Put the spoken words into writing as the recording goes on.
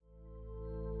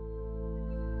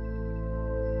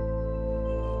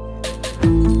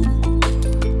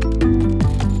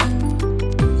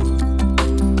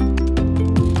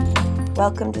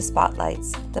Welcome to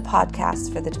Spotlights, the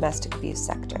podcast for the domestic abuse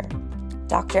sector.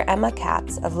 Dr. Emma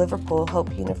Katz of Liverpool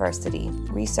Hope University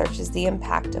researches the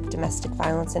impact of domestic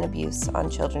violence and abuse on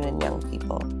children and young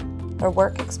people. Her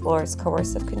work explores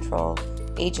coercive control,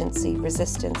 agency,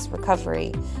 resistance,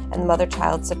 recovery, and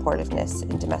mother-child supportiveness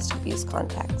in domestic abuse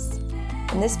contexts.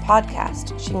 In this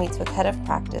podcast, she meets with Head of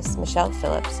Practice Michelle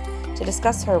Phillips to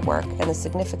discuss her work and the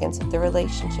significance of the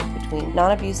relationship between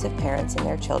non-abusive parents and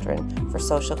their children for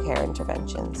social care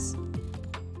interventions.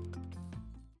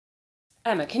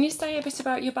 Emma, can you say a bit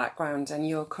about your background and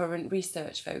your current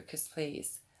research focus,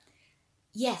 please?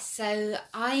 Yes, so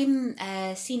I'm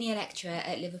a senior lecturer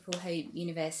at Liverpool Hope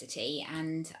University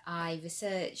and I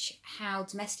research how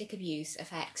domestic abuse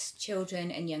affects children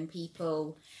and young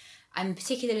people. I'm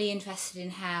particularly interested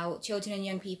in how children and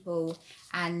young people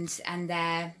and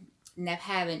their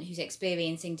parent who's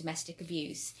experiencing domestic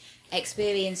abuse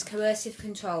experience coercive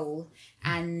control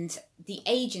and the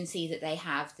agency that they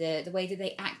have, the way that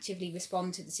they actively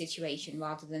respond to the situation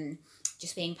rather than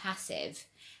just being passive,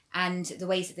 and the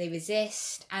ways that they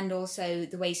resist and also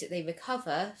the ways that they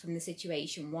recover from the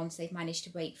situation once they've managed to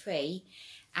break free,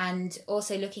 and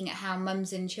also looking at how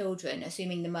mums and children,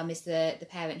 assuming the mum is the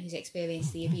parent who's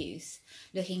experienced the abuse,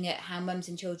 looking at how mums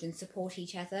and children support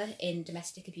each other in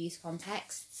domestic abuse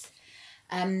contexts.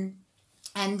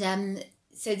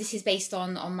 So this is based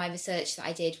on my research that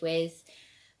I did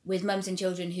with mums and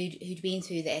children who'd been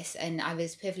through this, and I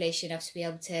was privileged enough to be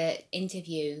able to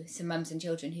interview some mums and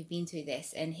children who've been through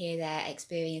this and hear their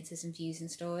experiences and views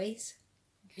and stories.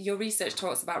 Your research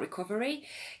talks about recovery.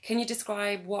 Can you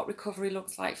describe what recovery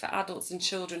looks like for adults and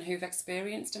children who've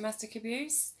experienced domestic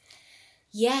abuse?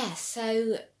 Yeah,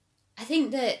 so I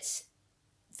think that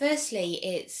firstly,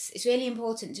 it's really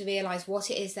important to realise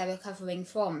what it is they're recovering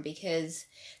from, because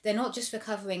they're not just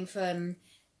recovering from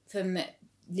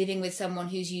living with someone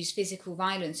who's used physical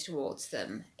violence towards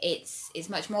them. It's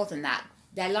much more than that.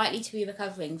 They're likely to be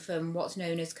recovering from what's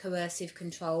known as coercive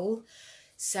control.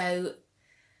 So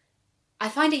I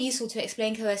find it useful to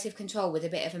explain coercive control with a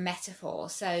bit of a metaphor.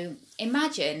 So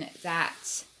imagine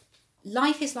that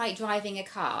life is like driving a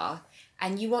car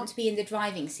and you want to be in the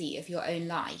driving seat of your own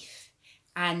life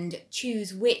and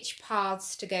choose which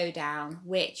paths to go down,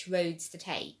 which roads to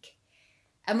take.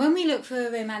 And when we look for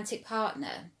a romantic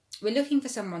partner, we're looking for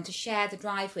someone to share the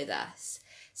drive with us.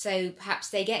 So perhaps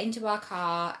they get into our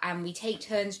car and we take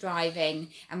turns driving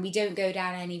and we don't go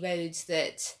down any roads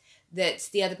that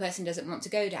the other person doesn't want to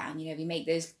go down. You know, we make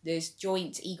those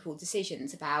joint equal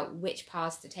decisions about which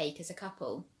paths to take as a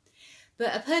couple.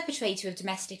 But a perpetrator of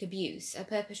domestic abuse, a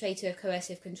perpetrator of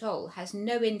coercive control, has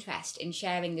no interest in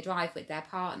sharing the drive with their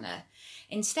partner.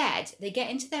 Instead, they get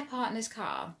into their partner's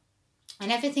car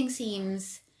and everything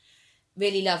seems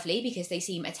really lovely because they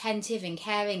seem attentive and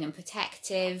caring and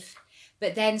protective.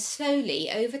 But then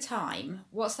slowly, over time,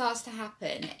 what starts to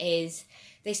happen is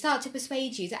they start to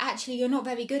persuade you that actually you're not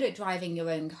very good at driving your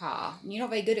own car. You're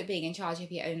not very good at being in charge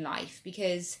of your own life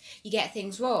because you get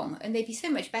things wrong and they'd be so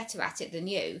much better at it than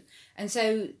you. And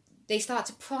so they start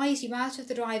to prize you out of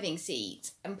the driving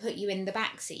seat and put you in the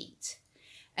back seat.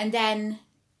 And then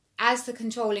as the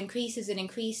control increases and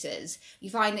increases, you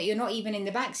find that you're not even in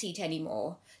the back seat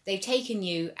anymore. They've taken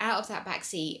you out of that back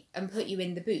seat and put you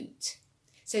in the boot.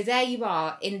 So there you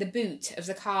are in the boot of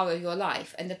the car of your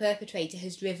life and the perpetrator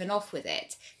has driven off with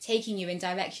it, taking you in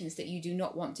directions that you do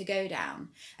not want to go down.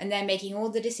 And they're making all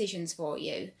the decisions for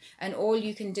you. And all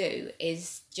you can do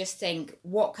is just think,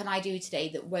 what can I do today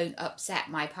that won't upset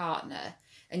my partner?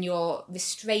 And you're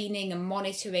restraining and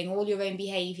monitoring all your own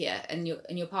behaviour and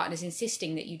your partner's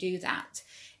insisting that you do that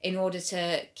in order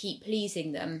to keep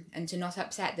pleasing them and to not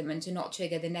upset them and to not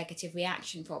trigger the negative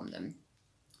reaction from them.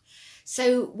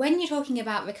 So when you're talking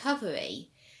about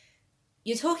recovery,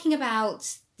 you're talking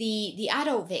about the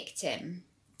adult victim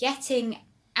getting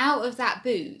out of that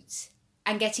boot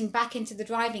and getting back into the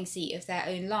driving seat of their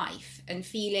own life and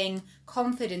feeling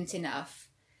confident enough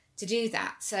to do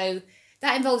that. So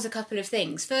that involves a couple of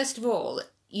things. First of all,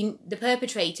 the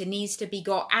perpetrator needs to be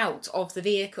got out of the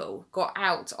vehicle, got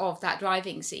out of that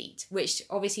driving seat, which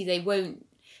obviously they won't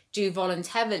do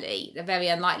voluntarily. They're very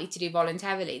unlikely to do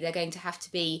voluntarily. They're going to have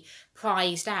to be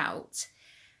prized out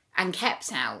and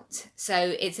kept out.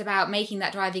 So it's about making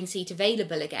that driving seat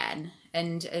available again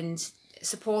and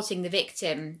supporting the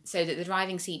victim so that the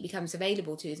driving seat becomes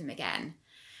available to them again.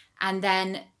 And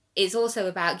then it's also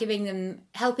about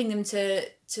helping them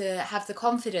to have the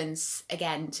confidence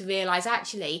again, to realise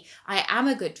actually I am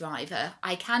a good driver,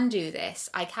 I can do this,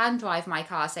 I can drive my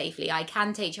car safely, I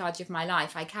can take charge of my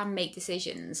life, I can make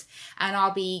decisions, and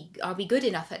I'll be good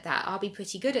enough at that, I'll be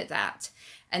pretty good at that,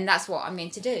 and that's what I'm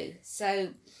going to do.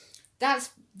 So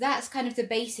that's kind of the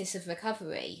basis of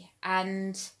recovery.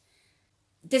 And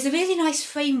there's a really nice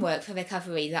framework for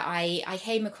recovery that I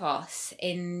came across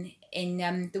in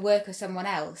the work of someone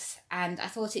else, and I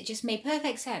thought it just made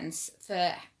perfect sense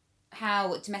for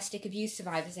how domestic abuse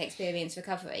survivors experience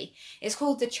recovery. It's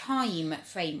called the CHIME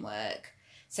framework.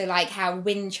 So like how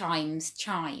wind chimes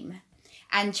chime.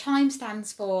 And CHIME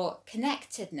stands for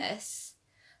connectedness,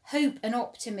 hope and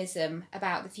optimism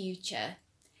about the future,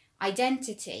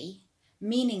 identity,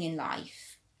 meaning in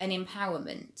life, and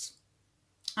empowerment.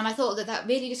 And I thought that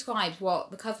really describes what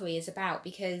recovery is about,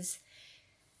 because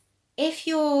if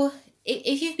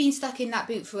you've been stuck in that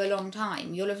boot for a long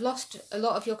time, you'll have lost a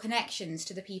lot of your connections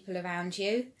to the people around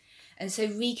you. And so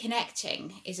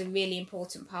reconnecting is a really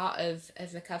important part of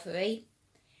recovery.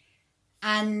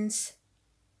 And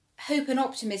hope and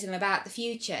optimism about the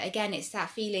future, again, it's that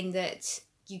feeling that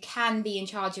you can be in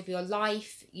charge of your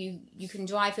life, you can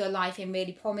drive your life in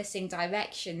really promising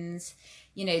directions,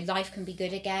 life can be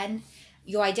good again.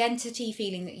 Your identity,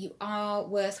 feeling that you are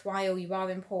worthwhile, you are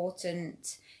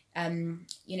important,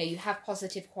 you have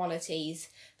positive qualities,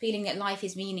 feeling that life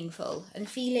is meaningful, and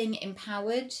feeling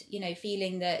empowered,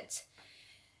 feeling that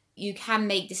you can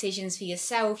make decisions for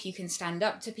yourself, you can stand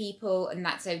up to people, and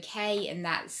that's okay, and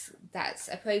that's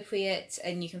appropriate,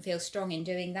 and you can feel strong in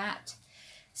doing that.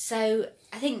 So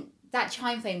I think that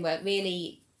CHIME framework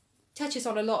really touches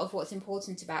on a lot of what's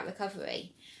important about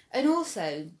recovery. And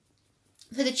also,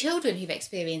 for the children who've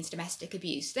experienced domestic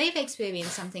abuse, they've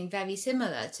experienced something very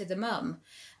similar to the mum.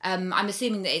 I'm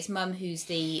assuming that it's mum who's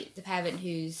the parent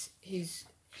who's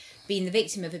been the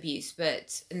victim of abuse,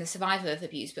 and the survivor of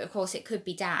abuse. But of course, it could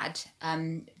be dad.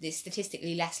 It's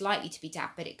statistically less likely to be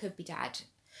dad, but it could be dad.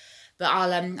 But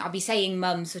I'll be saying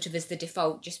mum sort of as the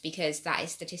default, just because that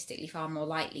is statistically far more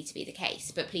likely to be the case.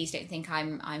 But please don't think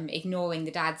I'm ignoring the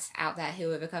dads out there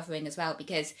who are recovering as well,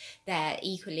 because they're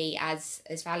equally as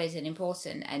valid and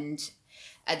important, and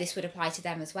this would apply to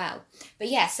them as well. But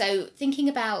yeah, so thinking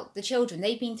about the children,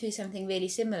 they've been through something really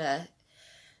similar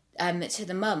to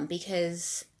the mum,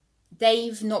 because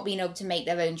they've not been able to make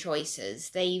their own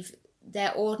choices.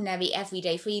 Their ordinary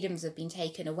everyday freedoms have been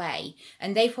taken away,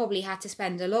 and they've probably had to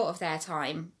spend a lot of their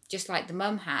time, just like the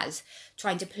mum has,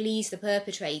 trying to please the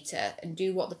perpetrator and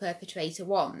do what the perpetrator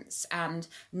wants and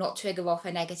not trigger off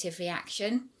a negative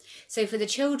reaction. So for the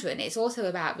children, it's also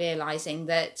about realising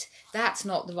that that's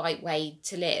not the right way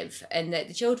to live, and that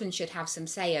the children should have some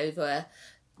say over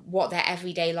what their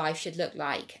everyday life should look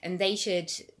like, and they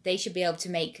should be able to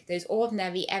make those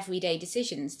ordinary everyday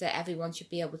decisions that everyone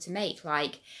should be able to make,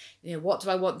 like, what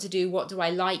do I want to do, what do I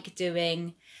like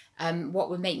doing, what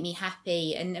would make me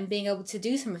happy, and being able to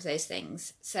do some of those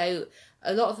things. So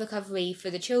a lot of recovery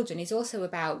for the children is also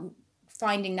about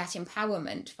finding that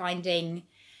empowerment, finding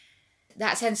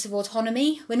that sense of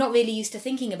autonomy. We're not really used to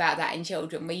thinking about that in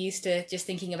children. We're used to just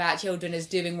thinking about children as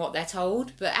doing what they're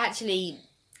told, but actually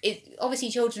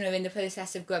obviously children are in the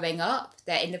process of growing up,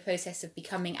 they're in the process of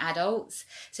becoming adults,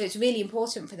 so it's really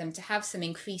important for them to have some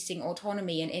increasing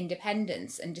autonomy and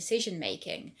independence and decision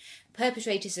making.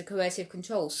 Perpetrators of coercive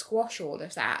control squash all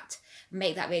of that and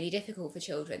make that really difficult for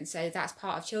children, so that's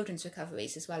part of children's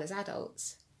recoveries as well as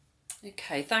adults.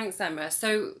 Okay, thanks, Emma.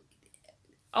 So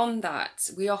on that,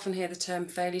 we often hear the term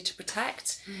failure to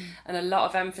protect, and a lot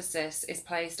of emphasis is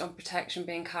placed on protection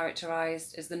being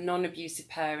characterised as the non-abusive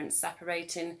parent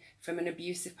separating from an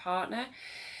abusive partner.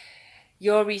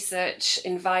 Your research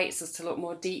invites us to look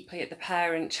more deeply at the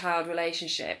parent-child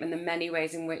relationship and the many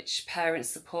ways in which parents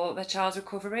support their child's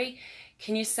recovery.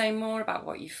 Can you say more about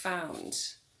what you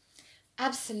found?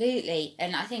 Absolutely,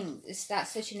 and I think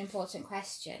that's such an important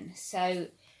question. So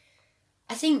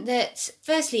I think that,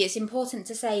 firstly, it's important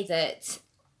to say that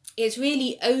it's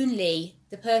really only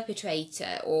the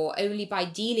perpetrator, or only by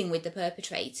dealing with the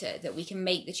perpetrator, that we can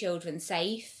make the children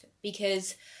safe,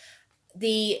 because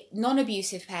the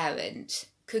non-abusive parent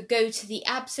could go to the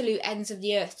absolute ends of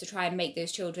the earth to try and make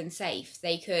those children safe.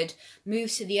 They could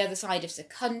move to the other side of the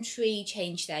country,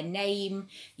 change their name,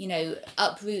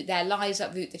 uproot their lives,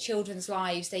 uproot the children's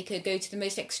lives. They could go to the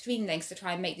most extreme lengths to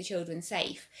try and make the children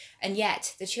safe. And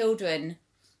yet the children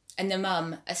and the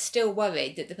mum are still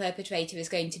worried that the perpetrator is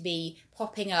going to be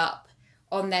popping up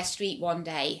on their street one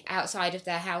day, outside of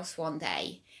their house one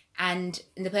day, and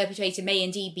the perpetrator may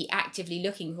indeed be actively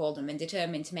looking for them and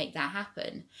determined to make that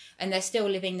happen, and they're still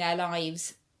living their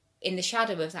lives in the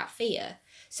shadow of that fear.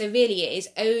 So really it is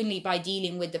only by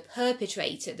dealing with the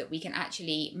perpetrator that we can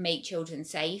actually make children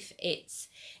safe. It's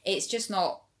just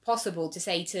not possible to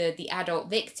say to the adult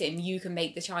victim, you can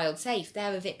make the child safe.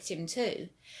 They're a victim too.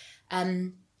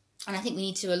 And I think we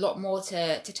need to do a lot more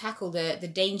to tackle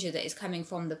the danger that is coming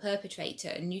from the perpetrator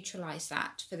and neutralise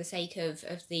that for the sake of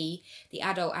the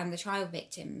adult and the child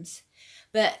victims.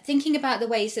 But thinking about the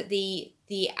ways that the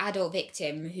adult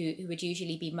victim, who would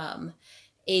usually be mum,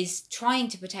 is trying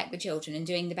to protect the children and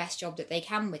doing the best job that they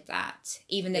can with that,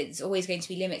 even though there's always going to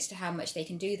be limits to how much they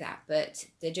can do that, but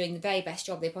they're doing the very best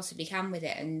job they possibly can with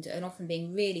it and often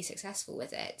being really successful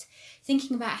with it.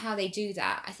 Thinking about how they do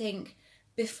that, I think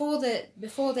before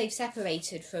they've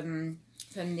separated from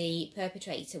the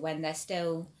perpetrator, when they're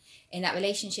still in that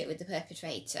relationship with the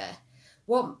perpetrator,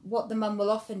 what the mum will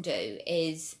often do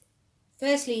is,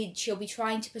 firstly, she'll be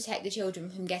trying to protect the children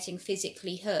from getting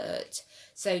physically hurt.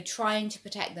 So trying to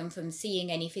protect them from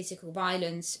seeing any physical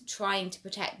violence, trying to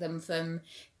protect them from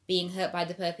being hurt by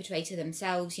the perpetrator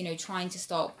themselves, trying to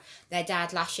stop their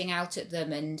dad lashing out at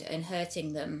them and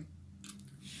hurting them.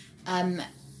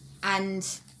 And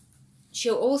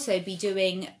she'll also be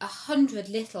doing 100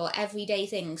 little everyday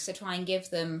things to try and give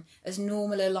them as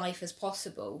normal a life as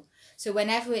possible. So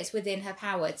whenever it's within her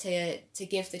power to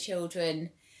give the children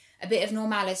a bit of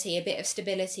normality, a bit of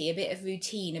stability, a bit of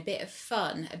routine, a bit of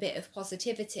fun, a bit of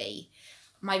positivity,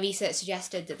 my research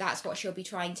suggested that that's what she'll be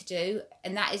trying to do.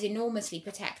 And that is enormously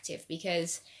protective,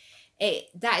 because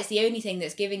that is the only thing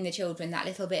that's giving the children that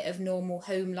little bit of normal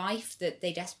home life that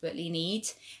they desperately need.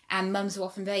 And mums are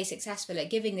often very successful at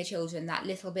giving the children that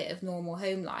little bit of normal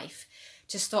home life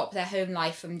to stop their home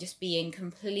life from just being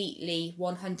completely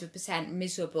 100%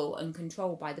 miserable and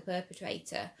controlled by the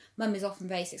perpetrator. Mum is often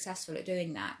very successful at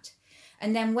doing that.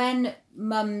 And then when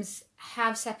mums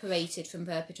have separated from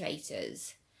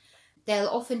perpetrators, they'll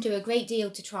often do a great deal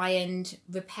to try and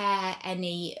repair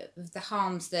any of the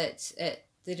harms that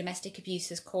the domestic abuse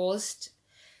has caused.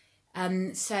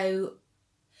 So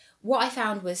what I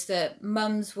found was that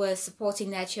mums were supporting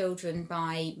their children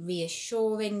by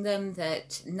reassuring them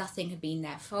that nothing had been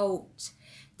their fault.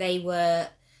 They were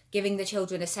giving the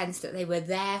children a sense that they were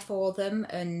there for them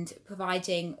and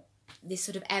providing this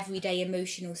sort of everyday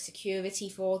emotional security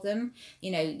for them.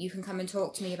 You can come and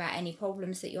talk to me about any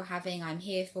problems that you're having. I'm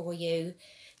here for you.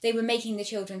 They were making the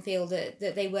children feel that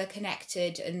they were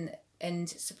connected and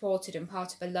supported and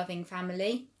part of a loving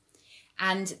family.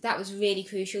 And that was really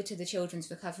crucial to the children's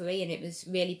recovery, and it was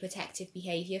really protective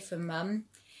behaviour from mum.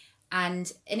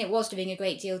 And it was doing a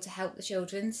great deal to help the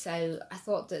children. So I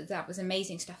thought that was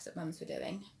amazing stuff that mums were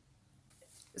doing.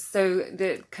 So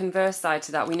the converse side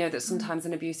to that, we know that sometimes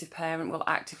an abusive parent will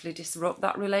actively disrupt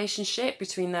that relationship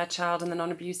between their child and the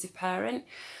non-abusive parent.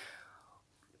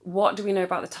 What do we know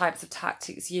about the types of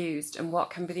tactics used, and what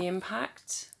can be the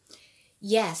impact?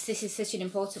 Yes, this is such an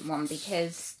important one,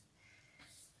 because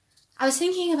I was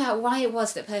thinking about why it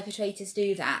was that perpetrators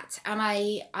do that. And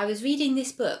I was reading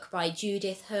this book by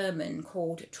Judith Herman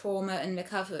called Trauma and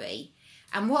Recovery.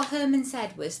 And what Herman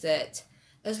said was that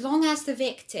as long as the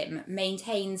victim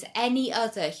maintains any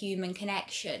other human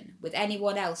connection with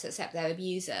anyone else except their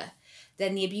abuser,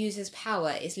 then the abuser's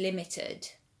power is limited.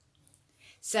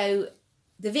 So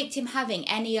the victim having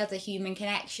any other human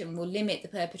connection will limit the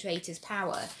perpetrator's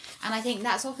power. And I think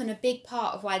that's often a big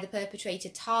part of why the perpetrator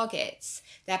targets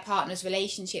their partner's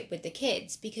relationship with the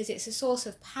kids, because it's a source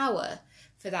of power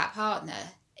for that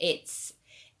partner. It's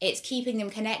keeping them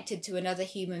connected to another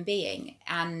human being,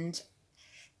 and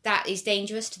that is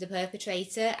dangerous to the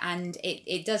perpetrator, and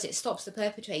it stops the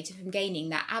perpetrator from gaining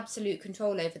that absolute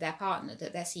control over their partner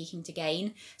that they're seeking to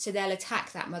gain. So they'll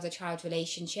attack that mother-child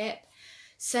relationship.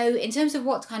 So in terms of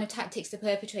what kind of tactics the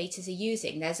perpetrators are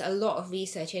using, there's a lot of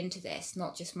research into this,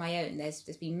 not just my own. There's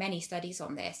been many studies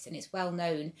on this, and it's well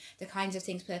known the kinds of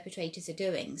things perpetrators are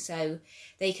doing. So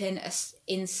they can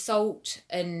insult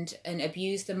and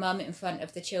abuse the mum in front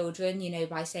of the children,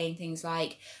 by saying things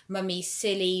like, "Mummy's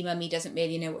silly, mummy doesn't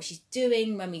really know what she's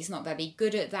doing, mummy's not very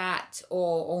good at that,"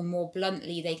 or more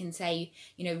bluntly, they can say,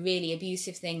 really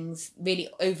abusive things, really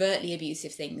overtly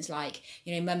abusive things like,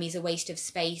 mummy's a waste of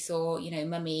space, or,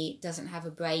 mummy doesn't have a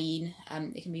brain.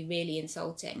 It can be really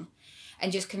insulting,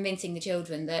 and just convincing the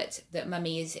children that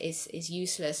mummy is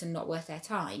useless and not worth their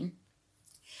time.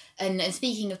 And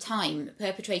speaking of time,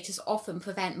 perpetrators often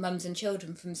prevent mums and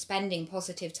children from spending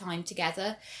positive time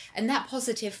together, and that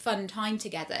positive fun time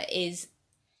together is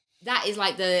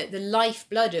like the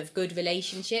lifeblood of good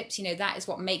relationships. That is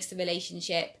what makes the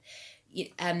relationship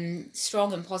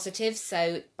strong and positive.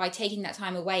 So by taking that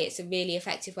time away, it's a really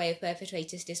effective way of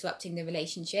perpetrators disrupting the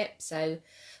relationship. So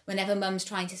whenever mum's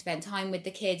trying to spend time with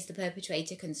the kids, the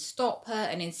perpetrator can stop her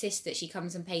and insist that she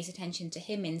comes and pays attention to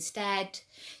him instead,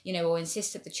 or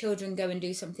insist that the children go and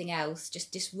do something else,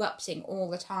 just disrupting all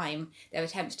the time their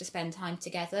attempts to spend time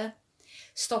together.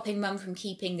 stopping mum from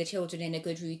keeping the children in a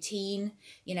good routine,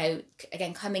 you know,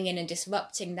 again, coming in and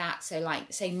disrupting that. So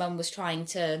like, say mum was trying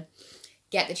to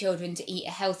get the children to eat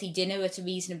a healthy dinner at a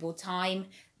reasonable time,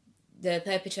 the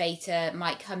perpetrator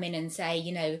might come in and say,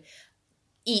 you know,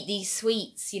 eat these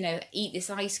sweets, you know, eat this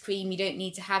ice cream, you don't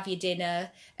need to have your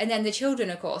dinner. And then the children,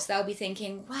 of course, they'll be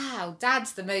thinking, wow,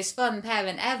 dad's the most fun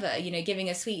parent ever, you know, giving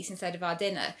us sweets instead of our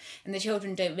dinner. And the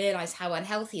children don't realise how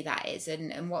unhealthy that is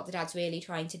and what the dad's really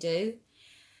trying to do.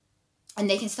 And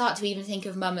they can start to even think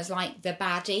of mum as like the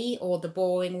baddie or the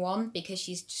boring one because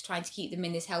she's just trying to keep them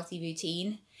in this healthy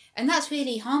routine. And that's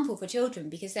really harmful for children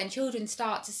because then children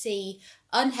start to see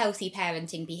unhealthy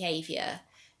parenting behaviour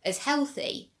as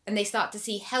healthy, and they start to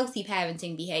see healthy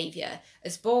parenting behaviour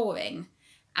as boring,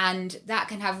 and that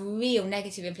can have real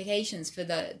negative implications for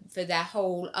their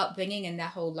whole upbringing and their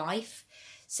whole life.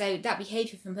 So that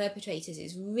behaviour from perpetrators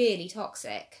is really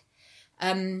toxic.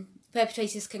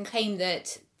 Perpetrators can claim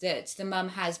that the mum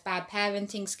has bad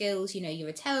parenting skills, you know, you're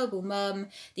a terrible mum,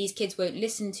 these kids won't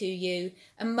listen to you,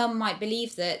 and mum might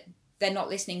believe that they're not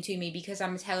listening to me because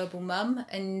I'm a terrible mum,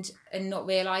 and not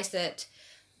realise that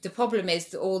the problem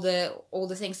is all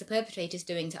the things the perpetrator's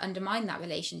doing to undermine that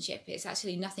relationship. It's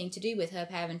actually nothing to do with her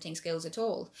parenting skills at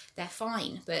all. They're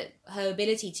fine, but her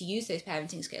ability to use those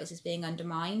parenting skills is being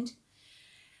undermined.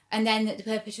 And then the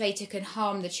perpetrator can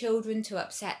harm the children to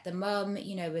upset the mum,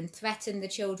 you know, and threaten the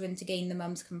children to gain the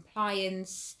mum's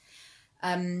compliance,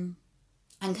 and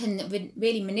can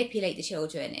really manipulate the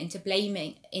children into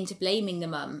blaming the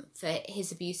mum for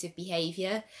his abusive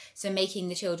behaviour. So making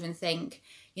the children think,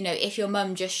 you know, if your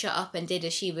mum just shut up and did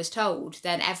as she was told,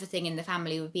 then everything in the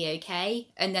family would be okay.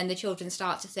 And then the children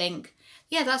start to think,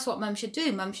 yeah, that's what mum should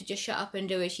do. Mum should just shut up and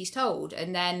do as she's told,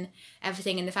 and then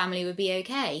everything in the family would be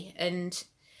okay. And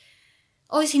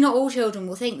obviously not all children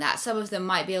will think that. Some of them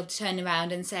might be able to turn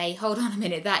around and say, hold on a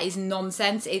minute, that is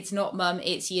nonsense. It's not mum,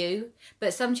 it's you.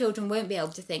 But some children won't be able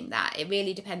to think that. It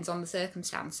really depends on the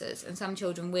circumstances. And some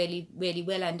children really, really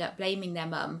will end up blaming their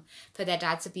mum for their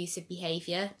dad's abusive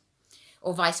behaviour,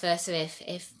 or vice versa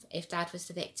if dad was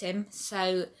the victim.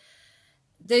 So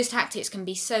those tactics can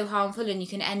be so harmful, and you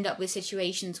can end up with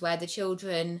situations where the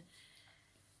children,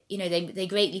 you know, they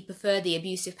greatly prefer the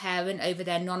abusive parent over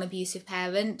their non-abusive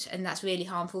parent, and that's really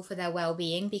harmful for their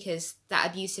well-being because that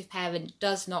abusive parent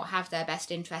does not have their best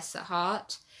interests at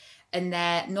heart, and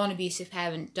their non-abusive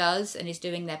parent does and is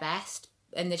doing their best,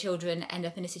 and the children end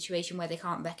up in a situation where they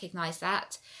can't recognise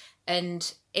that.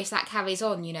 And if that carries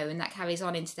on, you know, and that carries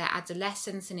on into their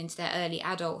adolescence and into their early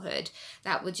adulthood,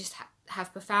 that would just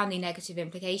have profoundly negative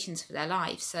implications for their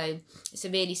lives. So it's a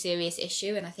really serious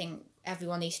issue, and I think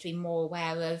everyone needs to be more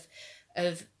aware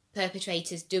of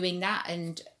perpetrators doing that,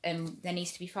 and there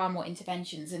needs to be far more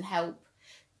interventions and help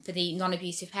for the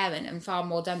non-abusive parent, and far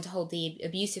more done to hold the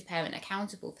abusive parent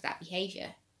accountable for that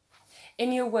behaviour.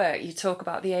 In your work, you talk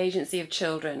about the agency of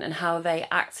children and how they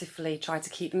actively try to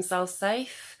keep themselves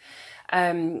safe.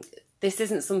 This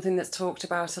isn't something that's talked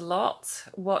about a lot.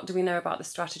 What do we know about the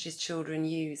strategies children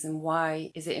use, and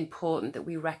why is it important that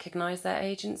we recognise their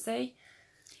agency?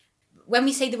 When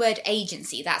we say the word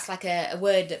agency, that's like a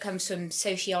word that comes from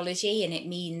sociology, and it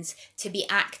means to be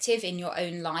active in your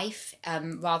own life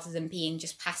rather than being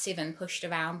just passive and pushed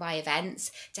around by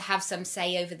events, to have some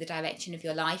say over the direction of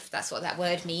your life. That's what that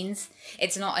word means.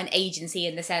 It's not an agency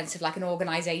in the sense of like an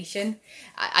organisation.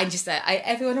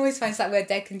 Everyone always finds that word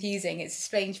dead confusing. It's a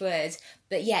strange word.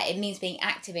 But yeah, it means being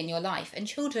active in your life. And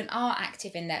children are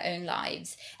active in their own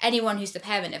lives. Anyone who's the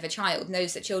parent of a child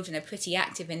knows that children are pretty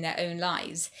active in their own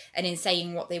lives and in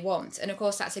saying what they want. And of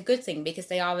course, that's a good thing because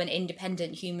they are an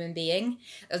independent human being,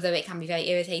 although it can be very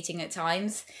irritating at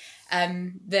times.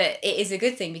 But it is a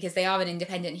good thing because they are an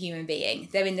independent human being.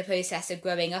 They're in the process of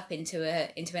growing up into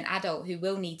an adult who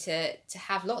will need to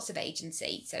have lots of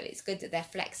agency. So it's good that they're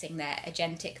flexing their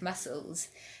agentic muscles,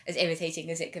 as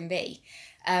irritating as it can be.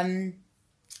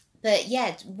 But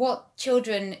yeah, what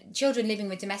children living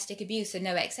with domestic abuse are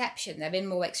no exception. They're in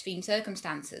more extreme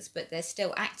circumstances, but they're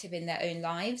still active in their own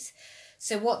lives.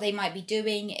 So what they might be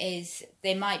doing is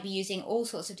they might be using all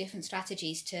sorts of different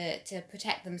strategies to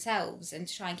protect themselves and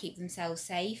to try and keep themselves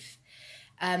safe.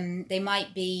 They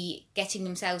might be getting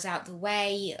themselves out the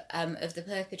way of the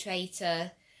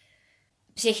perpetrator,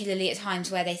 particularly at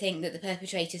times where they think that the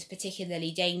perpetrator is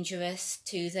particularly dangerous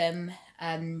to them.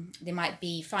 They might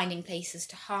be finding places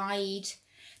to hide.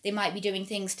 They might be doing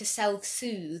things to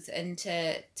self-soothe and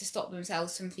to stop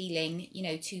themselves from feeling, you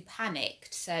know, too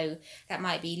panicked. So that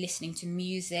might be listening to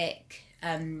music,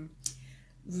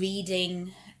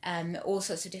 reading, all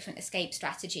sorts of different escape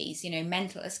strategies, you know,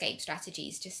 mental escape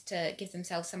strategies, just to give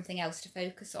themselves something else to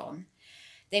focus on.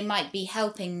 they might be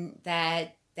helping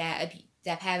their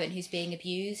parent who's being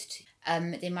abused.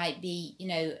 They might be,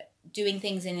 doing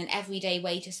things in an everyday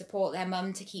way to support their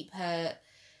mum, to keep her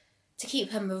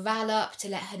morale up, to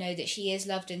let her know that she is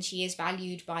loved and she is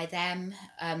valued by them.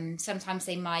 Sometimes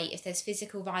they might, if there's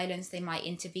physical violence, they might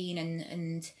intervene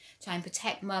and try and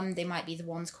protect mum. They might be the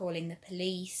ones calling the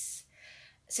police.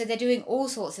 So they're doing all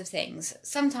sorts of things.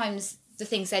 Sometimes the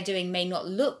things they're doing may not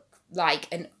look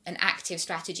like an active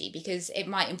strategy, because it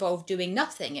might involve doing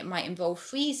nothing. It might involve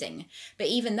freezing. But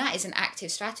even that is an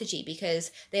active strategy, because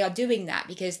they are doing that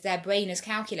because their brain has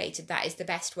calculated that is the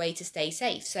best way to stay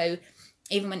safe. So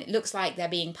even when it looks like they're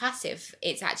being passive,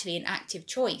 it's actually an active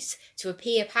choice to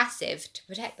appear passive to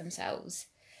protect themselves.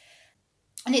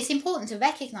 And it's important to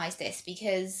recognise this,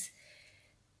 because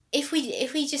if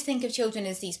we just think of children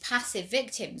as these passive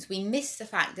victims, we miss the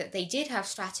fact that they did have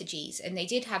strategies and they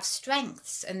did have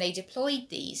strengths, and they deployed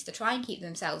these to try and keep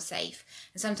themselves safe,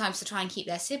 and sometimes to try and keep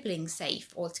their siblings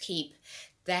safe, or to keep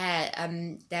their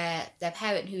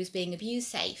parent who is being abused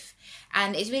safe.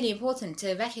 And it's really important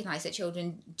to recognise that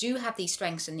children do have these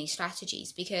strengths and these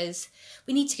strategies, because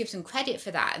we need to give them credit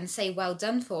for that and say well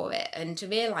done for it, and to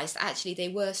realise that actually they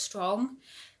were strong,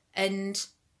 and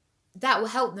that will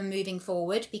help them moving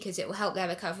forward, because it will help their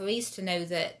recoveries to know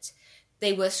that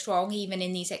they were strong even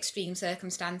in these extreme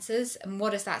circumstances. And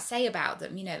what does that say about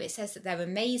them? It says that they're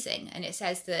amazing, and it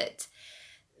says that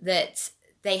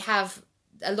they have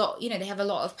a lot, they have a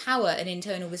lot of power and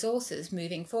internal resources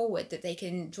moving forward that they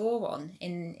can draw on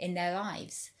in their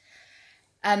lives.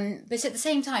 But at the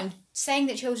same time, saying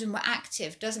that children were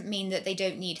active doesn't mean that they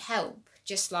don't need help.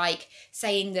 Just like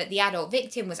saying that the adult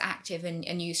victim was active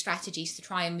and used strategies to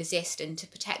try and resist and to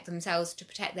protect themselves, to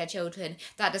protect their children,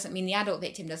 that doesn't mean the adult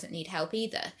victim doesn't need help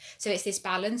either. So it's this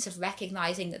balance of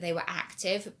recognising that they were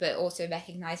active, but also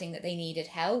recognising that they needed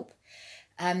help.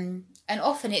 And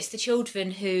often it's the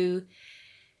children who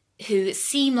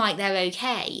seem like they're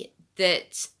okay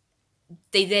that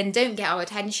they then don't get our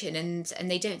attention,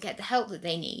 and they don't get the help that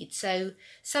they need. So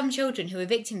some children who are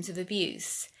victims of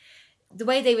abuse, the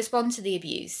way they respond to the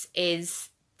abuse is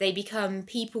they become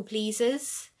people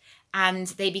pleasers, and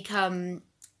they become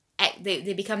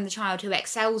the child who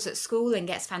excels at school and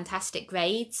gets fantastic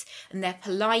grades, and they're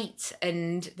polite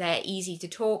and they're easy to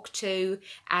talk to,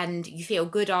 and you feel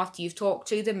good after you've talked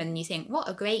to them, and you think, what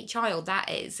a great child that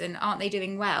is, and aren't they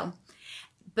doing well?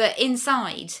 But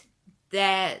inside,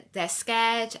 they're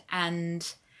scared,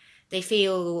 and they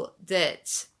feel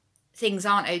that things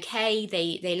aren't okay.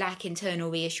 They lack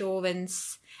internal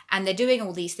reassurance, and they're doing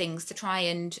all these things to try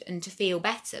and to feel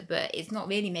better, but it's not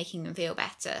really making them feel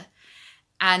better.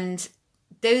 And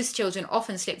those children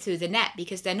often slip through the net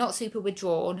because they're not super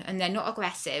withdrawn and they're not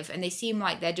aggressive, and they seem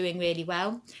like they're doing really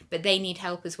well, but they need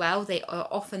help as well. They are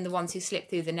often the ones who slip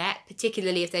through the net,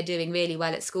 particularly if they're doing really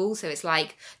well at school, so it's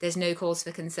like there's no cause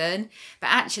for concern. But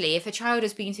actually, if a child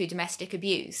has been through domestic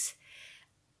abuse,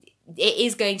 it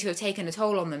is going to have taken a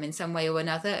toll on them in some way or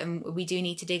another, and we do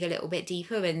need to dig a little bit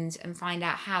deeper and find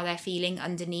out how they're feeling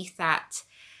underneath that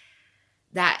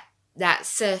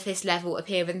surface level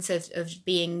appearance of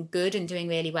being good and doing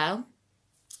really well.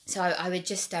 So I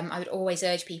would always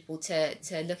urge people to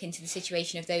look into the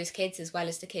situation of those kids, as well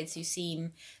as the kids who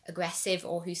seem aggressive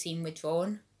or who seem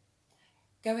withdrawn.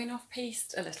 Going off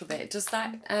piste a little bit, does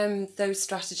that those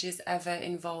strategies ever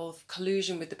involve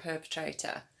collusion with the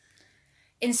perpetrator?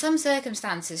 In some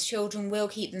circumstances, children will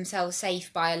keep themselves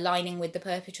safe by aligning with the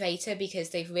perpetrator, because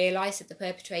they've realised that the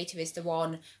perpetrator is the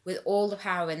one with all the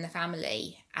power in the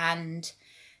family, and,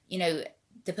 the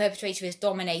perpetrator is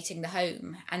dominating the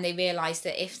home, and they realise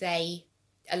that if they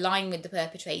align with the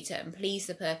perpetrator and please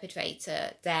the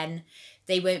perpetrator, then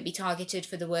they won't be targeted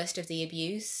for the worst of the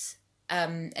abuse.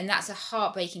 And that's a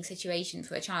heartbreaking situation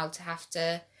for a child to have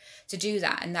to do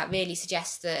that, and that really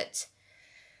suggests that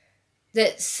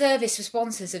service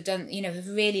responses have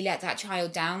really let that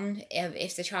child down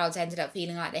if the child's ended up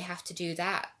feeling like they have to do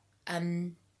that.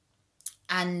 And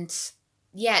then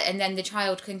the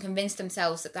child can convince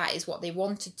themselves that is what they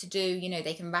wanted to do.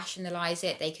 They can rationalise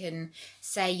it. They can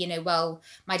say, well,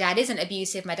 my dad isn't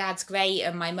abusive, my dad's great,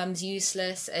 and my mum's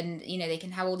useless. And, they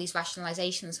can have all these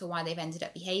rationalisations for why they've ended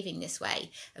up behaving this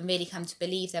way, and really come to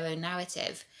believe their own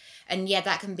narrative. And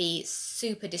that can be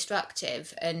super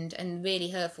destructive and really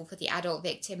hurtful for the adult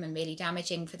victim, and really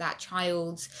damaging for that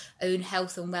child's own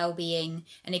health and well-being.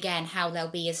 And again, how they'll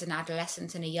be as an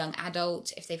adolescent and a young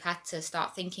adult if they've had to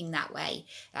start thinking that way.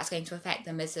 That's going to affect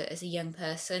them as a young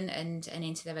person and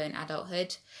into their own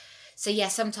adulthood. So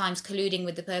sometimes colluding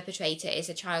with the perpetrator is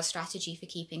a child's strategy for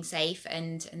keeping safe,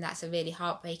 and that's a really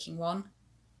heartbreaking one.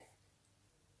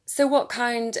 So what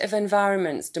kind of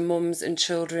environments do mums and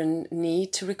children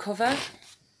need to recover?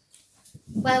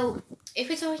 Well, if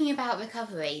we're talking about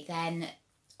recovery, then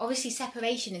obviously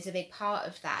separation is a big part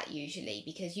of that usually,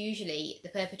 because usually the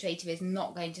perpetrator is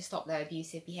not going to stop their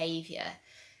abusive behaviour.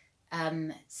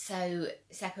 So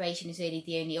separation is really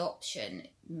the only option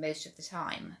most of the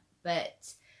time. But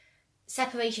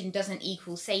separation doesn't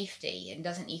equal safety and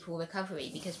doesn't equal recovery,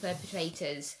 because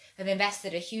perpetrators have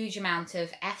invested a huge amount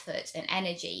of effort and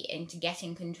energy into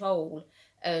getting control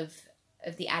of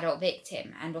the adult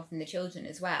victim, and often the children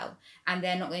as well, and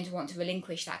they're not going to want to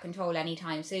relinquish that control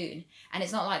anytime soon. And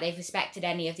it's not like they've respected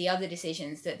any of the other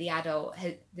decisions that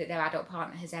their adult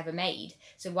partner has ever made,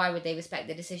 so why would they respect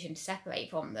the decision to separate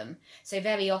from them? So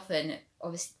very often,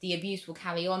 obviously, the abuse will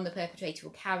carry on, the perpetrator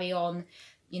will carry on,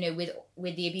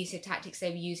 with the abusive tactics they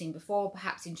were using before,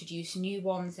 perhaps introduce new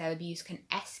ones. Their abuse can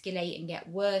escalate and get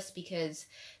worse because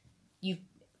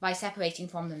by separating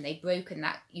from them,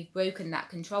 you've broken that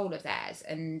control of theirs,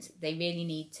 and they really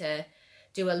need to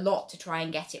do a lot to try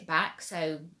and get it back.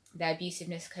 So their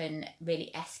abusiveness can really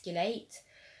escalate.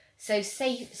 So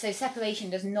separation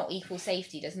does not equal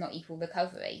safety, does not equal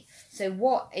recovery. So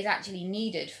what is actually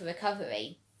needed for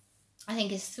recovery, I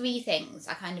think, is three things.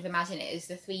 I kind of imagine it as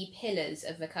the three pillars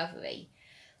of recovery.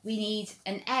 We need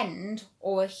an end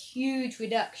or a huge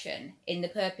reduction in the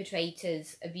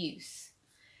perpetrator's abuse.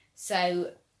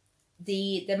 So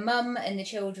the mum and the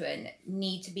children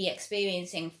need to be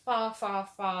experiencing far, far,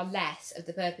 far less of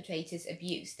the perpetrator's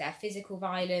abuse, their physical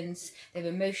violence, their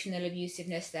emotional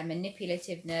abusiveness, their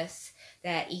manipulativeness,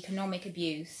 their economic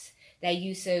abuse, their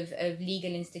use of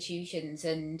legal institutions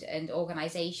and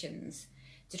organisations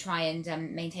to try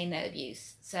and maintain their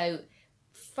abuse. So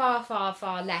far, far,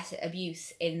 far less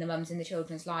abuse in the mums and the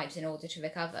children's lives in order to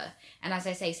recover. And as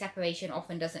I say, separation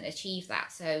often doesn't achieve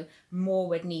that, so more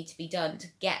would need to be done to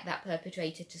get that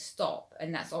perpetrator to stop,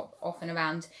 and that's often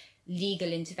around legal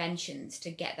interventions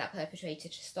to get that perpetrator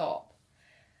to stop.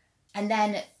 And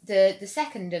then the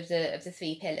second of the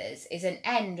three pillars is an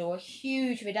end or a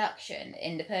huge reduction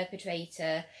in the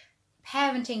perpetrator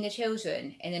parenting the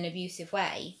children in an abusive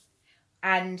way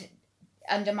and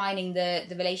undermining the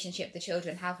relationship the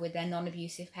children have with their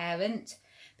non-abusive parent.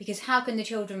 Because how can the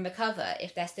children recover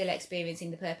if they're still experiencing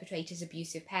the perpetrator's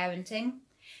abusive parenting?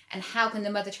 And how can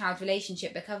the mother-child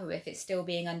relationship recover if it's still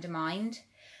being undermined?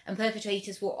 And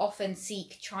perpetrators will often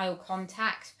seek child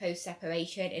contact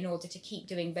post-separation in order to keep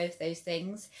doing both those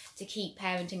things, to keep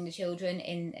parenting the children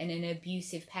in an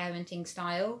abusive parenting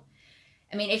style.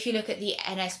 I mean, if you look at the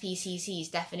NSPCC's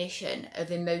definition of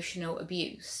emotional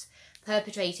abuse,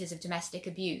 perpetrators of domestic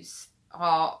abuse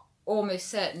are almost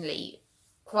certainly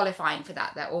qualifying for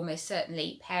that. They're almost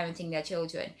certainly parenting their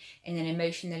children in an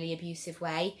emotionally abusive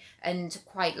way, and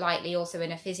quite likely also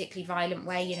in a physically violent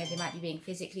way. They might be being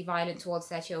physically violent towards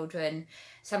their children.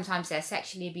 Sometimes they're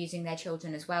sexually abusing their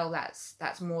children as well.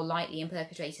 That's more likely in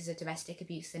perpetrators of domestic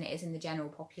abuse than it is in the general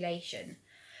population.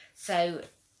 So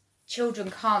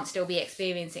children can't still be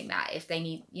experiencing that if they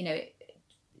need,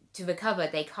 to recover.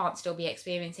 They can't still be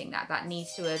experiencing that. That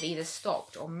needs to have either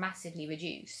stopped or massively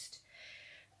reduced.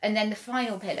 And then the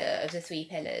final pillar of the three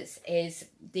pillars is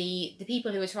the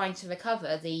people who are trying to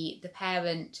recover, the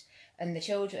parent and the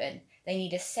children. They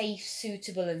need a safe,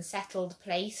 suitable and settled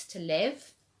place to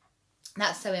live.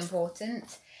 That's so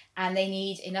important. And they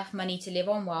need enough money to live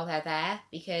on while they're there,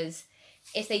 because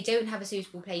if they don't have a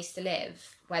suitable place to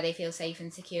live where they feel safe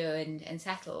and secure and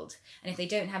settled, and if they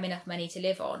don't have enough money to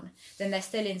live on, then they're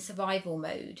still in survival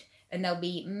mode and they'll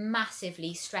be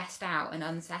massively stressed out and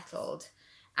unsettled.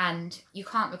 And you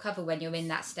can't recover when you're in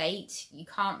that state. You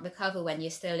can't recover when you're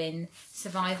still in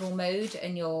survival mode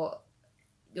and your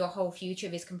whole future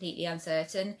is completely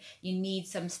uncertain. You need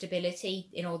some stability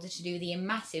in order to do the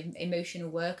massive emotional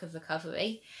work of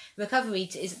recovery. Recovery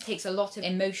takes a lot of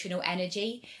emotional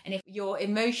energy, and if your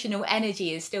emotional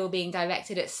energy is still being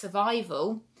directed at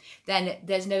survival, then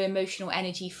there's no emotional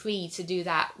energy free to do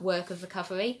that work of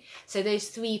recovery. So those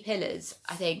three pillars,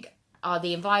 I think, are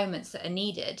the environments that are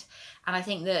needed. And I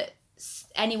think that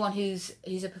anyone who's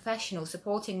a professional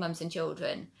supporting mums and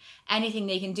children, anything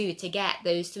they can do to get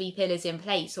those three pillars in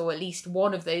place, or at least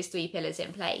one of those three pillars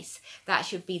in place, that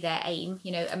should be their aim.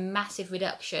 A massive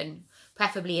reduction,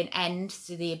 preferably an end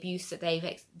to the abuse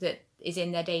that is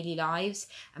in their daily lives,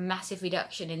 a massive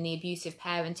reduction in the abusive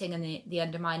parenting and the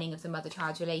undermining of the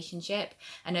mother-child relationship,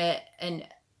 and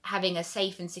having a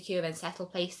safe and secure and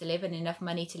settled place to live and enough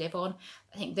money to live on.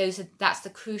 I think that's the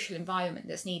crucial environment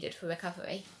that's needed for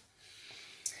recovery.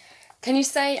 Can you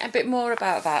say a bit more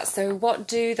about that? So what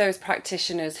do those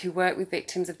practitioners who work with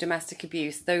victims of domestic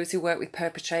abuse, those who work with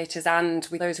perpetrators and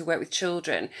with those who work with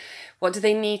children, what do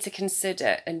they need to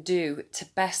consider and do to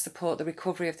best support the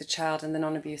recovery of the child and the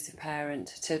non-abusive parent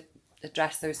to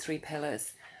address those 3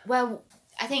 pillars? Well,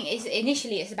 I think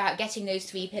initially it's about getting those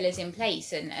 3 pillars in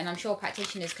place, and I'm sure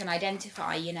practitioners can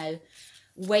identify,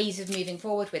 ways of moving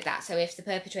forward with that. So if the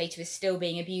perpetrator is still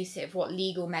being abusive, what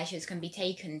legal measures can be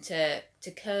taken to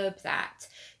curb that?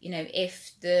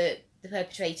 If the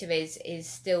perpetrator is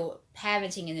still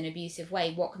parenting in an abusive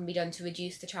way, what can be done to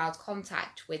reduce the child's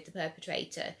contact with the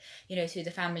perpetrator, through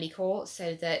the family court,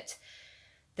 so that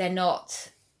they're not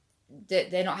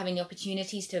having the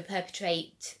opportunities to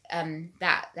perpetrate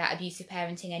that abusive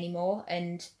parenting anymore.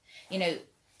 And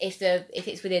if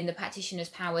it's within the practitioner's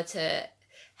power to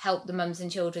help the mums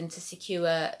and children to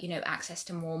secure access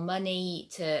to more money,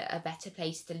 to a better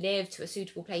place to live, to a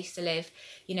suitable place to live,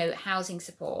 housing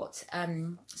support,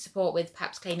 support with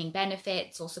perhaps claiming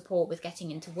benefits, or support with getting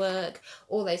into work,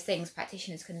 all those things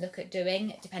practitioners can look at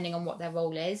doing depending on what their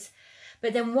role is.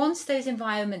 But then once those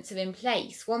environments are in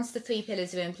place, once the 3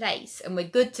 pillars are in place and we're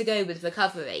good to go with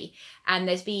recovery, and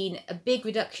there's been a big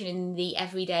reduction in the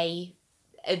everyday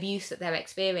abuse that they're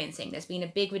experiencing, there's been a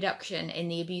big reduction in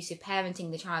the abusive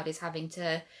parenting the child is having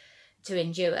to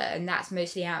endure, and that's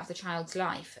mostly out of the child's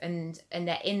life, and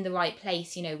they're in the right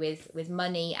place, with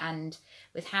money and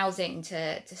with housing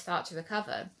to start to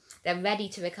recover, they're ready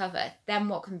to recover, then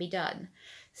what can be done?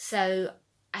 So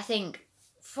I think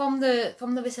from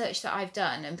the research that I've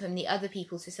done and from the other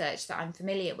people's research that I'm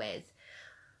familiar with,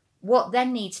 what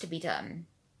then needs to be done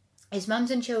is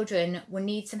mums and children will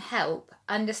need some help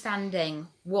understanding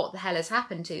what the hell has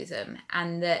happened to them,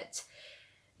 and that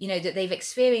that they've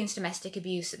experienced domestic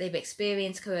abuse, that they've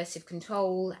experienced coercive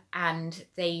control, and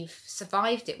they've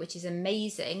survived it, which is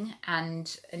amazing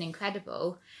and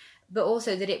incredible, but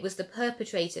also that it was the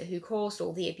perpetrator who caused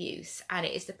all the abuse, and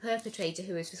it is the perpetrator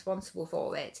who is responsible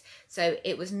for it. So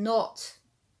it was not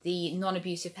the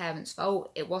non-abusive parent's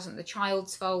fault, it wasn't the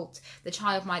child's fault. The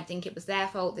child might think it was their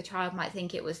fault, the child might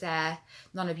think it was their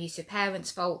non-abusive parent's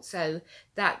fault, so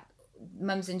that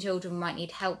mums and children might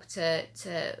need help to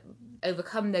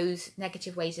overcome those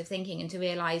negative ways of thinking and to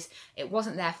realise it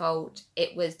wasn't their fault,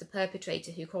 it was the perpetrator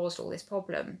who caused all this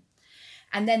problem.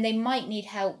 And then they might need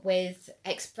help with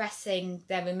expressing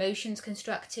their emotions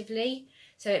constructively.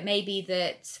 So it may be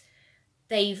that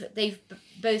they've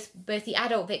both the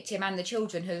adult victim and the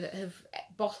children have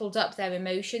bottled up their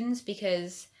emotions,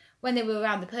 because when they were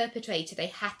around the perpetrator they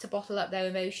had to bottle up their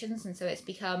emotions, and so it's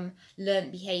become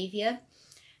learnt behaviour.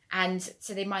 And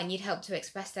so they might need help to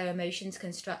express their emotions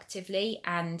constructively,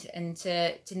 and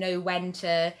to know when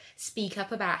to speak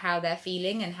up about how they're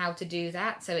feeling and how to do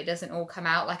that, so it doesn't all come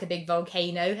out like a big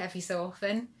volcano every so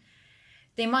often.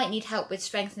 They might need help with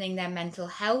strengthening their mental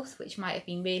health, which might have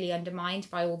been really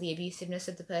undermined by all the abusiveness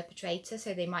of the perpetrator,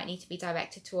 so they might need to be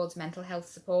directed towards mental health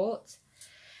support.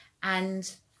 And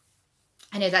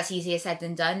I know that's easier said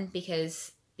than done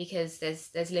because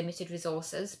there's limited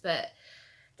resources, but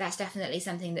that's definitely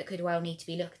something that could well need to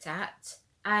be looked at.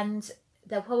 And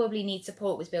they'll probably need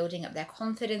support with building up their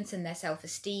confidence and their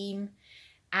self-esteem,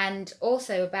 and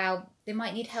also they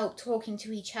might need help talking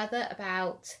to each other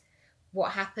about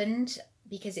what happened,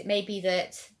 because it may be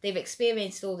that they've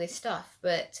experienced all this stuff,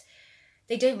 but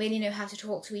they don't really know how to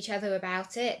talk to each other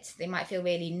about it. They might feel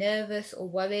really nervous or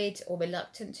worried or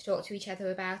reluctant to talk to each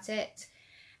other about it.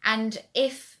 And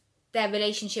if their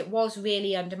relationship was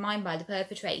really undermined by the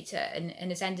perpetrator and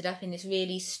has ended up in this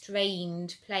really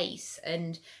strained place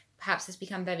and perhaps has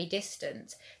become very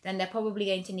distant, then they're probably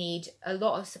going to need a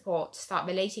lot of support to start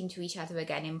relating to each other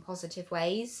again in positive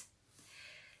ways.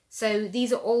 So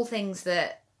these are all things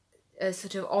that are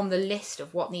sort of on the list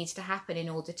of what needs to happen in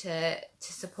order to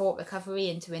support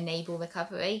recovery and to enable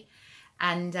recovery.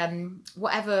 And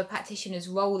whatever a practitioner's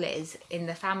role is in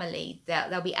the family,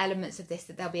 there'll be elements of this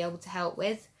that they'll be able to help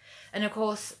with. And of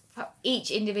course,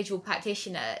 each individual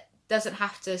practitioner doesn't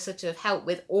have to sort of help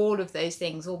with all of those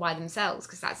things all by themselves,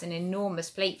 because that's an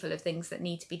enormous plateful of things that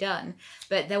need to be done.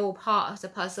 But they're all part of the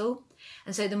puzzle.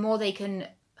 And so the more they can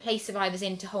place survivors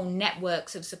into whole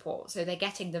networks of support, so they're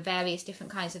getting the various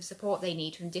different kinds of support they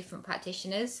need from different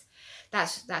practitioners,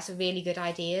 that's a really good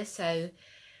idea. So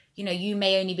you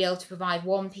may only be able to provide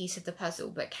one piece of the puzzle,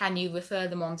 but can you refer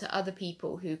them on to other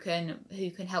people who can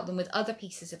help them with other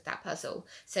pieces of that puzzle,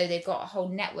 so they've got a whole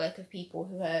network of people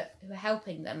who are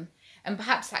helping them. And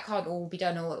perhaps that can't all be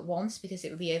done all at once because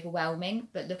it would be overwhelming,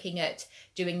 but looking at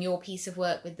doing your piece of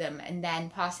work with them and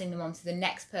then passing them on to the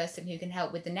next person who can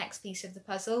help with the next piece of the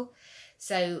puzzle.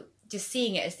 So just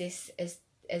seeing it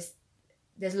as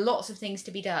there's lots of things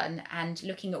to be done, and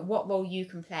looking at what role you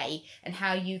can play and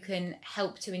how you can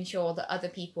help to ensure that other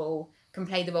people can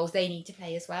play the roles they need to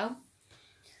play as well.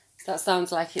 So that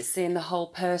sounds like it's seeing the whole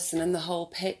person and the whole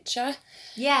picture.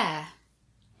 Yeah.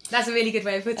 That's a really good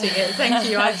way of putting it. Thank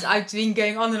you. I've been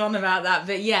going on and on about that.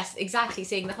 But yes, exactly.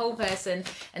 Seeing the whole person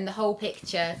and the whole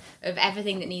picture of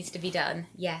everything that needs to be done.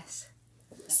 Yes.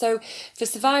 So for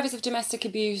survivors of domestic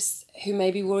abuse who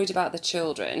may be worried about their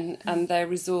children and their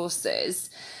resources,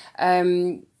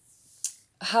 what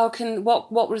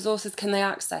resources can they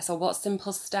access, or what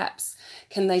simple steps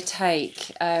can they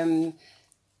take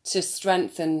to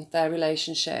strengthen their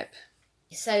relationship?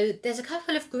 So there's a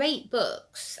couple of great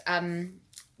books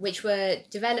which were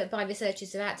developed by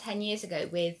researchers about 10 years ago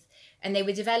and they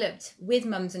were developed with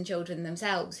mums and children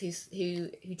themselves who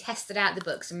tested out the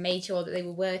books and made sure that they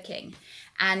were working.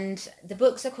 And the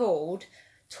books are called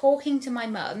Talking to My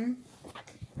Mum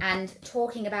and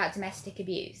Talking About Domestic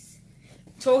Abuse.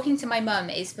 Talking to My Mum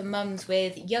is for mums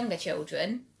with younger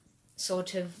children,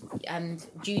 sort of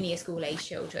junior school age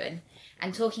children,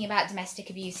 and Talking About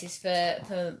Domestic Abuse is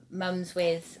for mums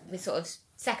with sort of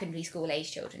secondary school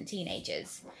age children,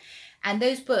 teenagers. And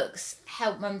those books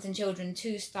help mums and children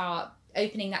to start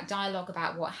opening that dialogue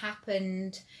about what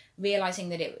happened, realising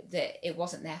that it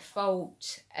wasn't their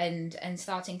fault, and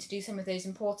starting to do some of those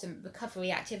important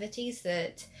recovery activities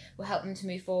that will help them to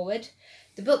move forward.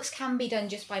 The books can be done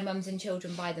just by mums and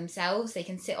children by themselves. They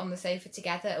can sit on the sofa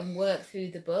together and work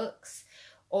through the books,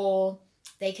 or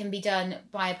they can be done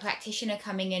by a practitioner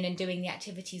coming in and doing the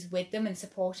activities with them and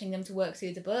supporting them to work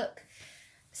through the book.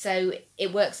 So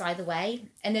it works either way.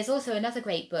 And there's also another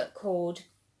great book called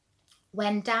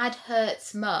When Dad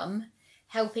Hurts Mum,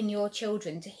 Helping Your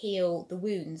Children to Heal the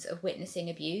Wounds of Witnessing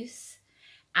Abuse.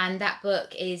 And that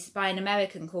book is by an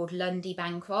American called Lundy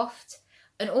Bancroft.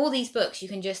 And all these books, you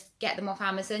can just get them off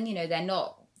Amazon. You know, they're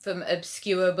not from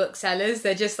obscure booksellers,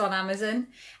 they're just on Amazon.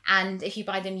 And if you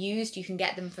buy them used, you can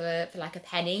get them for like a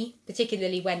penny,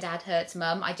 particularly When Dad Hurts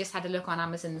Mum. I just had a look on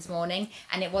Amazon this morning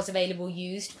and it was available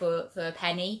used for a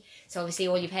penny. So obviously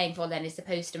all you're paying for then is the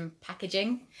post and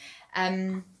packaging,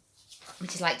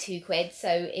 which is like £2. So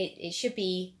it should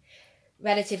be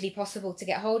relatively possible to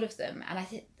get hold of them. And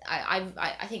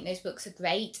I think those books are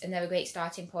great, and they're a great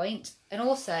starting point. And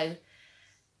also,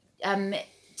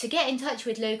 to get in touch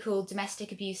with local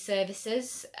domestic abuse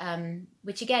services,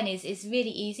 which again is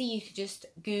really easy. You could just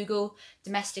Google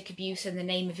domestic abuse and the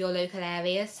name of your local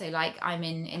area. So like I'm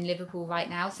in Liverpool right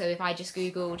now. So if I just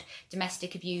Googled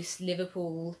domestic abuse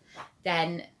Liverpool,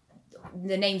 then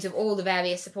the names of all the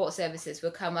various support services will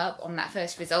come up on that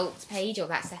first results page or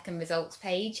that second results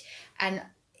page. And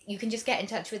you can just get in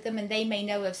touch with them, and they may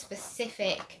know of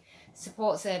specific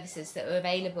support services that are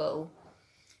available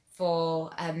for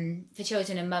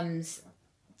children and mums.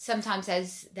 Sometimes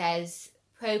there's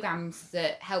programs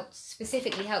that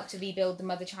specifically help to rebuild the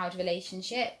mother-child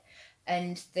relationship,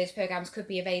 and those programs could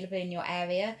be available in your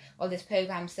area, or there's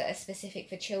programs that are specific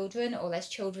for children, or there's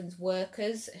children's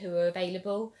workers who are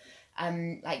available,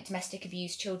 like domestic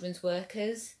abuse children's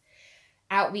workers,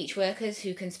 outreach workers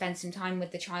who can spend some time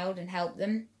with the child and help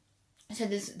them. So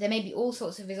there may be all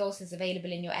sorts of resources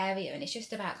available in your area, and it's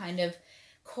just about kind of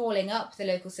calling up the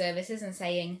local services and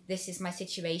saying, this is my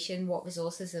situation, what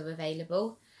resources are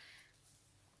available.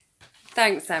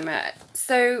 Thanks, Emma.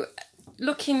 So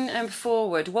looking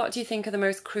forward, what do you think are the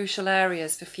most crucial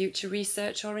areas for future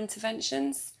research or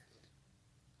interventions?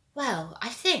 Well, I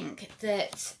think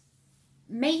that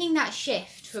making that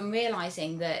shift from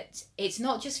realising that it's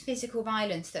not just physical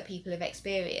violence that people have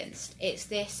experienced, it's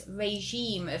this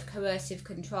regime of coercive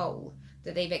control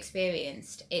that they've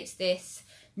experienced. It's this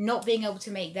not being able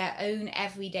to make their own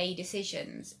everyday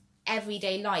decisions,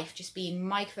 everyday life just being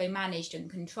micromanaged and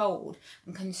controlled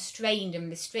and constrained and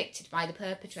restricted by the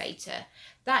perpetrator.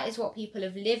 That is what people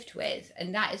have lived with,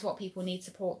 and that is what people need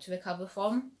support to recover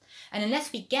from. And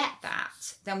unless we get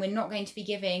that, then we're not going to be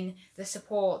giving the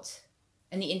support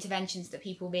and the interventions that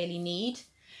people really need.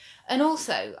 And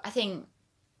also, I think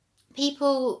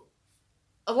people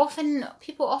often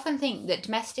think that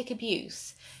domestic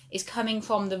abuse is coming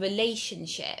from the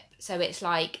relationship. So it's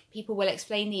like people will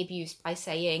explain the abuse by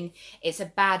saying it's a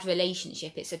bad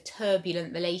relationship, it's a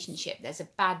turbulent relationship, there's a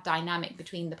bad dynamic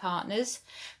between the partners.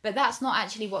 But that's not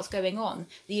actually what's going on.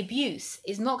 The abuse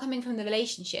is not coming from the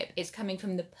relationship, it's coming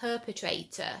from the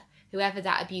perpetrator, whoever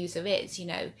that abuser is. You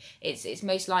know, it's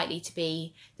most likely to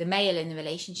be the male in the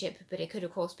relationship, but it could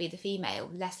of course be the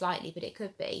female. Less likely, but it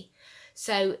could be.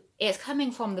 So it's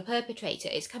coming from the perpetrator.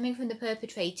 It's coming from the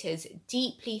perpetrator's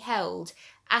deeply held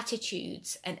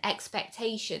attitudes and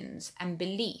expectations and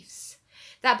beliefs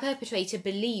that perpetrator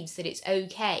believes that it's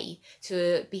okay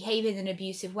to behave in an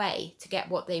abusive way to get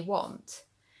what they want.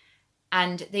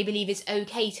 And they believe it's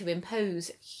okay to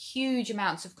impose huge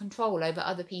amounts of control over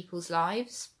other people's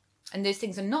lives. And those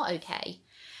things are not okay.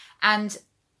 And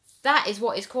that is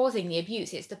what is causing the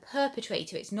abuse. It's the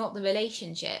perpetrator, it's not the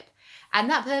relationship. And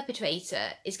that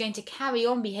perpetrator is going to carry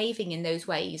on behaving in those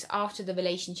ways after the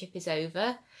relationship is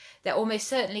over. They're almost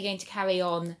certainly going to carry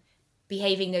on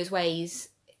behaving those ways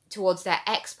towards their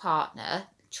ex-partner,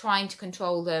 trying to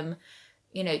control them,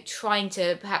 trying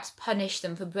to perhaps punish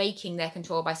them for breaking their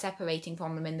control by separating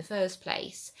from them in the first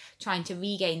place, trying to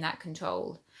regain that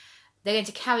control. They're going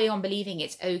to carry on believing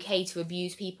it's okay to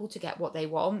abuse people to get what they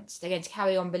want. They're going to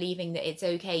carry on believing that it's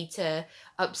okay to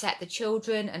upset the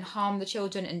children and harm the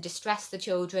children and distress the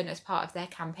children as part of their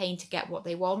campaign to get what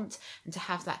they want and to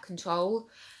have that control.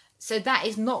 So that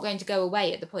is not going to go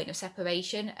away at the point of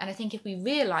separation. And I think if we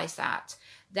realise that,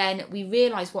 then we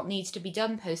realise what needs to be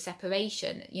done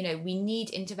post-separation. We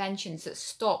need interventions that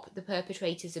stop the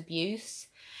perpetrator's abuse.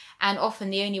 And often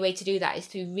the only way to do that is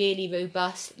through really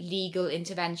robust legal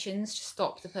interventions to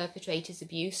stop the perpetrator's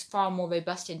abuse, far more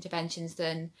robust interventions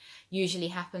than usually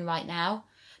happen right now.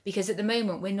 Because at the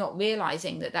moment, we're not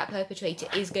realising that perpetrator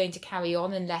is going to carry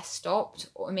on unless stopped.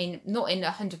 I mean, not in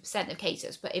 100% of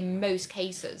cases, but in most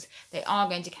cases, they are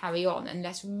going to carry on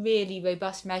unless really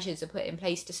robust measures are put in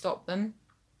place to stop them.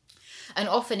 And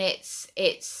often it's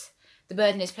the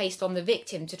burden is placed on the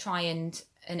victim to try and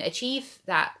achieve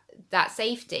that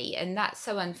safety, and that's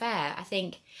so unfair. I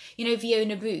think,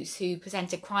 Fiona Bruce, who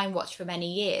presented Crime Watch for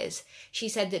many years, she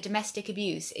said that domestic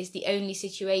abuse is the only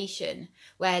situation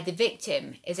where the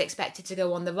victim is expected to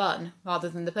go on the run rather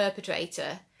than the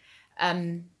perpetrator.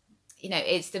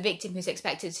 It's the victim who's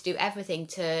expected to do everything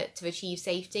to achieve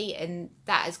safety, and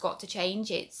that has got to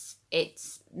change.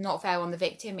 It's not fair on the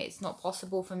victim. It's not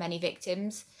possible for many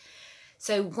victims.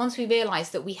 So once we realise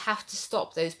that we have to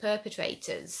stop those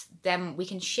perpetrators, then we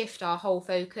can shift our whole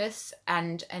focus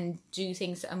and do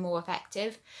things that are more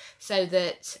effective so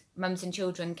that mums and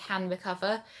children can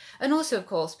recover. And also, of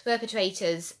course,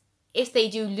 perpetrators, if they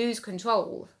do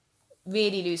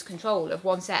really lose control of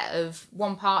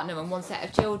one partner and one set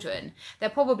of children, they're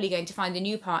probably going to find a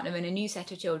new partner and a new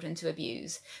set of children to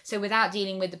abuse. So without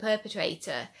dealing with the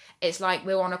perpetrator, it's like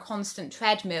we're on a constant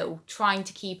treadmill trying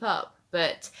to keep up,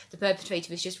 but the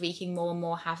perpetrator is just wreaking more and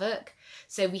more havoc.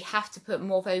 So we have to put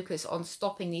more focus on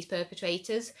stopping these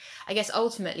perpetrators. I guess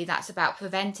ultimately that's about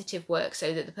preventative work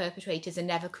so that the perpetrators are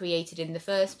never created in the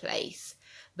first place.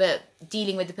 But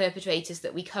dealing with the perpetrators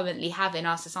that we currently have in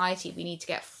our society, we need to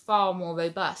get far more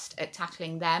robust at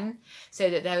tackling them so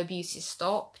that their abuse is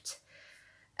stopped.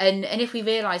 And if we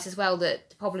realise as well that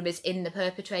the problem is in the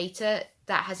perpetrator,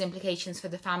 that has implications for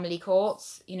the family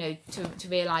courts, to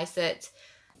realise that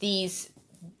these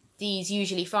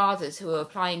usually fathers who are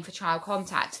applying for child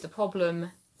contact, the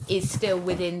problem is still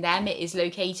within them, it is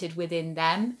located within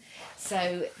them.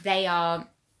 So they are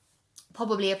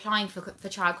probably applying for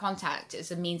child contact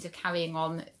as a means of carrying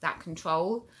on that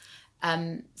control.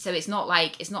 So it's not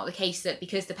the case that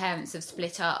because the parents have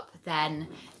split up, then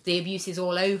the abuse is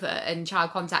all over and child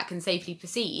contact can safely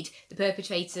proceed.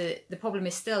 The problem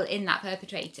is still in that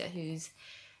perpetrator who's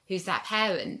that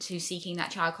parent who's seeking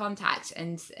that child contact,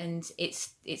 and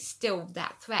it's still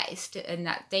that threat and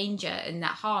that danger and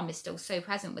that harm is still so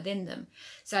present within them.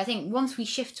 So I think once we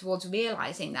shift towards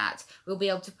realising that, we'll be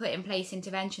able to put in place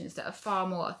interventions that are far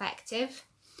more effective.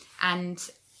 And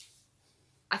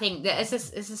I think that as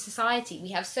a society,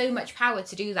 we have so much power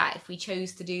to do that if we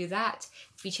chose to do that,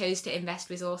 if we chose to invest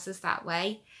resources that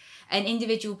way. And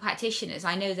individual practitioners,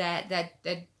 I know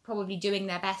they're probably doing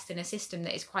their best in a system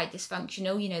that is quite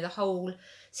dysfunctional. The whole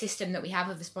system that we have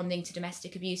of responding to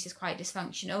domestic abuse is quite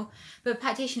dysfunctional. But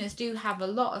practitioners do have a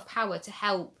lot of power to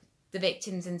help the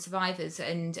victims and survivors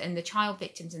and the child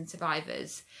victims and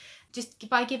survivors, just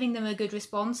by giving them a good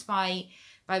response, by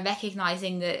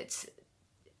recognising that,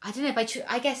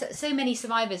 I guess so many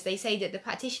survivors, they say that the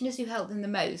practitioners who helped them the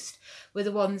most were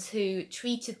the ones who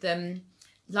treated them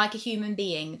like a human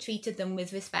being, treated them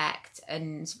with respect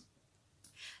and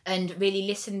really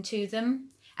listened to them.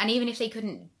 And even if they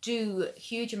couldn't do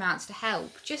huge amounts to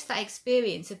help, just that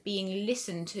experience of being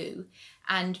listened to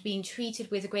and being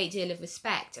treated with a great deal of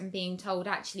respect and being told,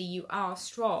 actually, you are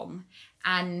strong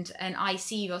and I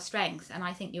see your strength and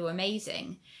I think you're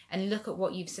amazing and look at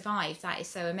what you've survived, that is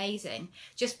so amazing.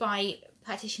 Just by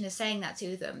practitioners saying that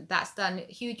to them, that's done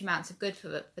huge amounts of good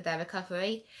for their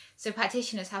recovery. So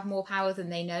practitioners have more power than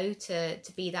they know to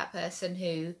be that person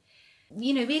who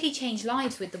really change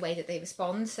lives with the way that they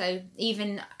respond. So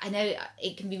even, I know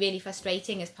it can be really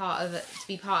frustrating to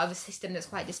be part of a system that's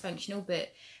quite dysfunctional, but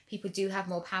people do have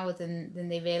more power than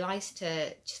they realise,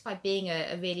 to just by being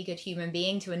a really good human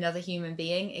being to another human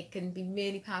being. It can be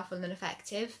really powerful and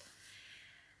effective.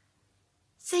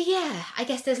 So yeah, I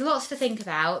guess there's lots to think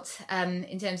about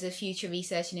in terms of future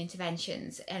research and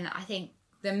interventions. And I think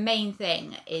the main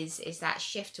thing is that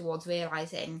shift towards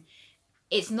realising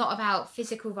it's not about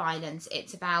physical violence,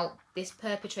 it's about this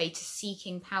perpetrator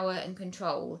seeking power and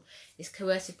control, this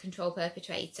coercive control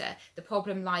perpetrator. The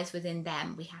problem lies within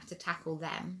them. We have to tackle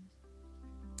them.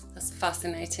 That's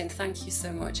fascinating. Thank you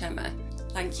so much, Emma.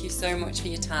 Thank you so much for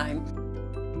your time.